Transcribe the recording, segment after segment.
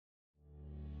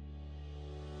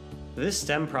This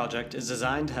STEM project is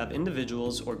designed to have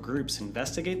individuals or groups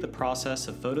investigate the process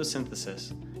of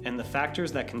photosynthesis and the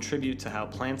factors that contribute to how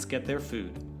plants get their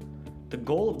food. The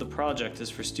goal of the project is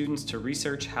for students to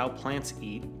research how plants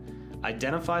eat,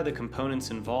 identify the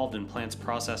components involved in plants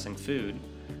processing food,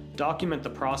 document the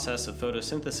process of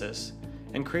photosynthesis,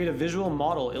 and create a visual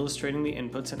model illustrating the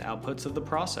inputs and outputs of the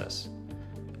process.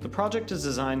 The project is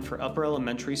designed for upper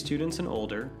elementary students and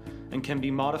older and can be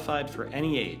modified for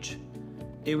any age.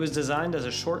 It was designed as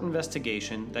a short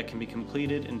investigation that can be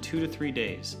completed in 2 to 3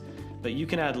 days, but you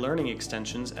can add learning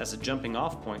extensions as a jumping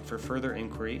off point for further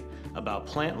inquiry about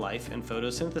plant life and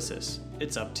photosynthesis.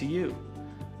 It's up to you.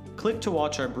 Click to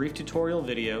watch our brief tutorial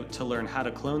video to learn how to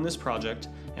clone this project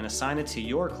and assign it to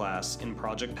your class in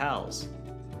Project Pals.